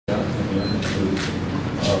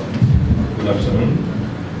afternoon.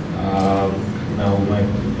 Now my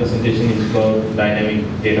presentation is called Dynamic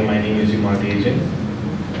Data Mining using Multi-Agent.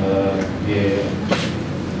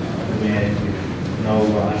 Now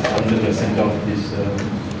I'm the presenter of this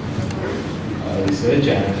research,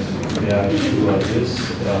 and there are two others,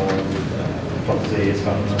 Professor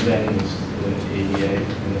Karunananda and ADAI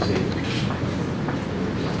Gunasekara.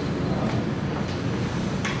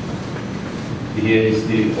 Here is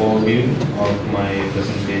the overview of my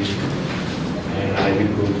presentation, and I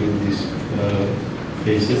will go through these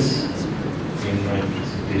phases in my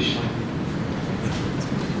presentation.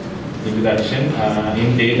 Introduction.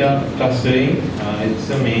 In data clustering, it's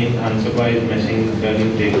the main unsupervised machine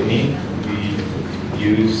learning technique we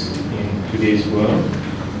use in today's world.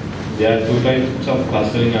 There are two types of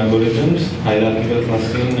clustering algorithms: hierarchical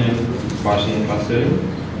clustering and partial clustering.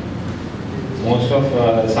 Most of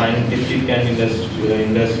scientific and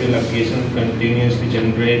industrial applications continuously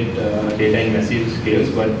generate data in massive scales,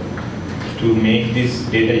 but to make this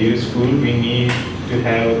data useful, we need to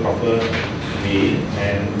have a proper way,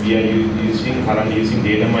 and we are currently using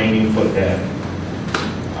data mining for that.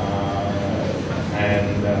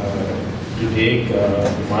 To take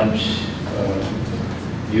much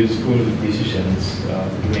useful decisions,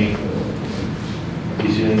 to make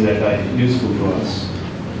decisions that are useful to us.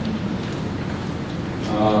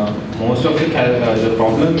 Most of the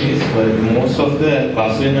problem is most of the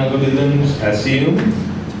clustering algorithms assume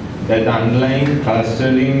that the underlying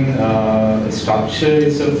clustering structure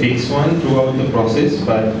is a fixed one throughout the process,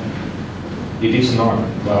 but it is not.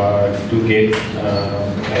 To get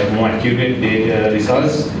more accurate data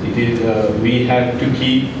results, we have to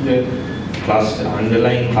keep the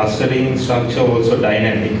underlying clustering structure also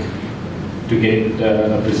dynamic to get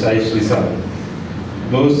a precise result.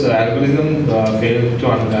 Those algorithms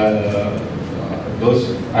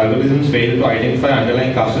fail to identify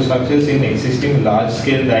underlying cluster structures in existing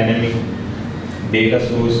large-scale dynamic data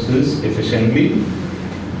sources efficiently.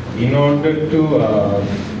 In order to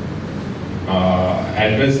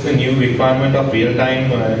address the new requirement of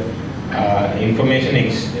real-time information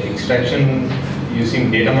extraction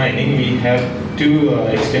using data mining, we have to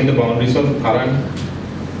extend the boundaries of current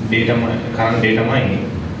data mining.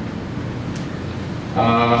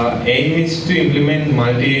 Aim is to implement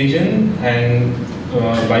multi-agent, and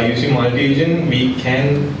by using multi-agent we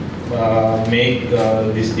can make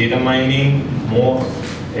this data mining more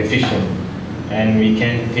efficient, and we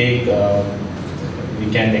can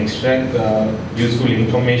extract useful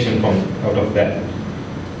information out of that.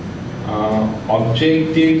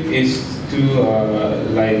 Objective is to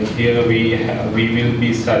like here we will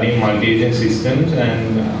be studying multi-agent systems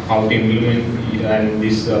and how to implement, and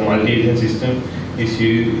this multi-agent system is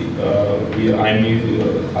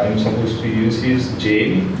I'm supposed to use is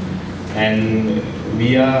J, and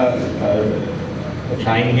we are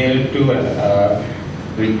trying here to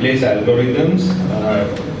replace algorithms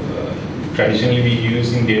traditionally we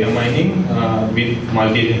use in data mining with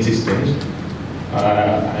multi-agent systems,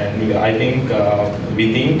 and I think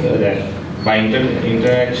we think that by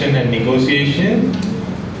interaction and negotiation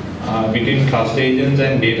between cluster agents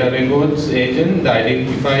and data records agent, the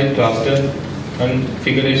identified cluster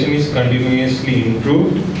configuration is continuously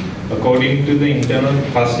improved according to the internal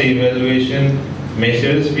cluster evaluation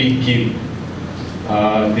measures we give.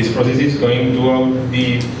 This process is going throughout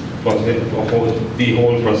the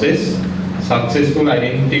whole process. Successful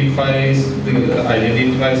identifies the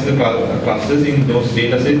clusters in those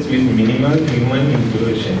datasets with minimal human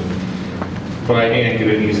intervention, providing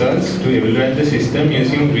accurate results to evaluate the system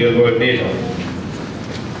using real-world data.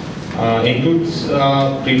 Includes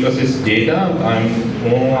pre-processed data. I'm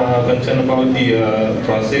more concerned about the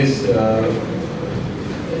process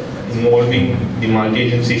involving the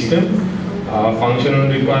multi-agent system. Functional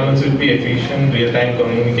requirements will be efficient real-time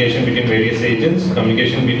communication between various agents,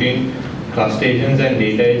 communication between cluster agents and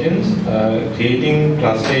data agents, creating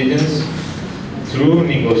cluster agents through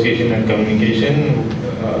negotiation and communication.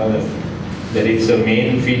 That is a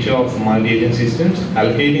main feature of multi-agent systems.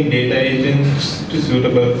 Allocating data agents to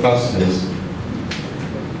suitable clusters.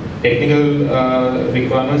 Technical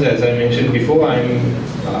requirements, as I mentioned before, I'm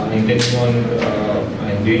intending on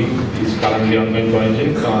doing this currently ongoing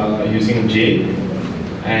project using J,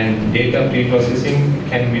 and data pre-processing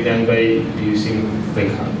can be done by using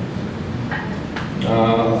Rekha.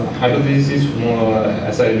 Hypothesis is more,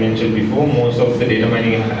 as I mentioned before, most of the data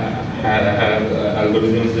mining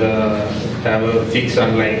algorithms have a fixed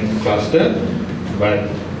underlying cluster, but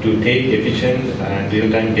to take efficient and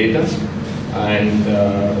real-time data, and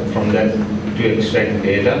from that to extract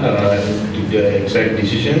data, to extract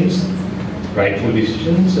decisions, rightful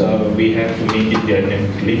decisions, we have to make it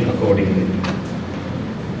dynamically accordingly.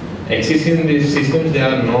 Existing these systems, there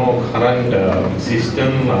are no current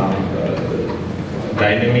system.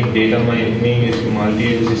 Dynamic data mining is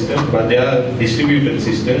multi-agent system, but there are distributed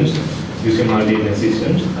systems using multi-agent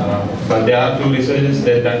systems. But there are two researches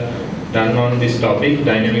that are done on this topic.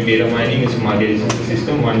 Dynamic data mining is multi-agent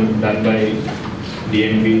system, one done by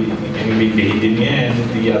DMB Engineer and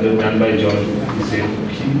the other done by John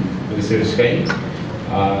Research Guy.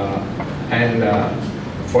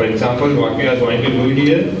 For example, what we are going to do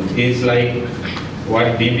here is like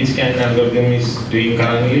what DB-scan algorithm is doing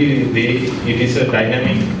currently. It is a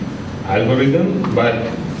dynamic algorithm, but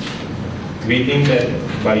we think that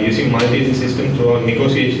by using multi-agent system through our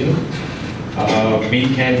negotiation, we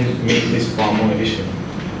can make this far more efficient.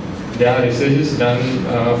 There are researches done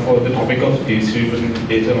for the topic of distributed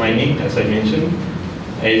data mining, as I mentioned,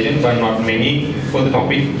 agent, but not many for the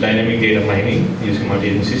topic dynamic data mining using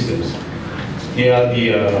multi-agent systems. Here are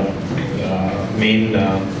the main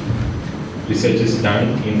researches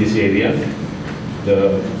done in this area.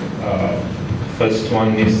 The first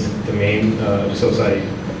one is the main resource I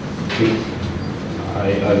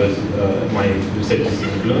was my research is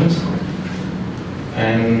influenced,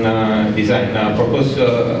 and proposed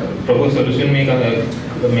solution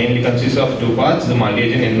mainly consists of two parts: the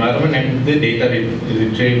multi-agent environment and the data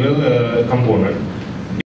retrieval component.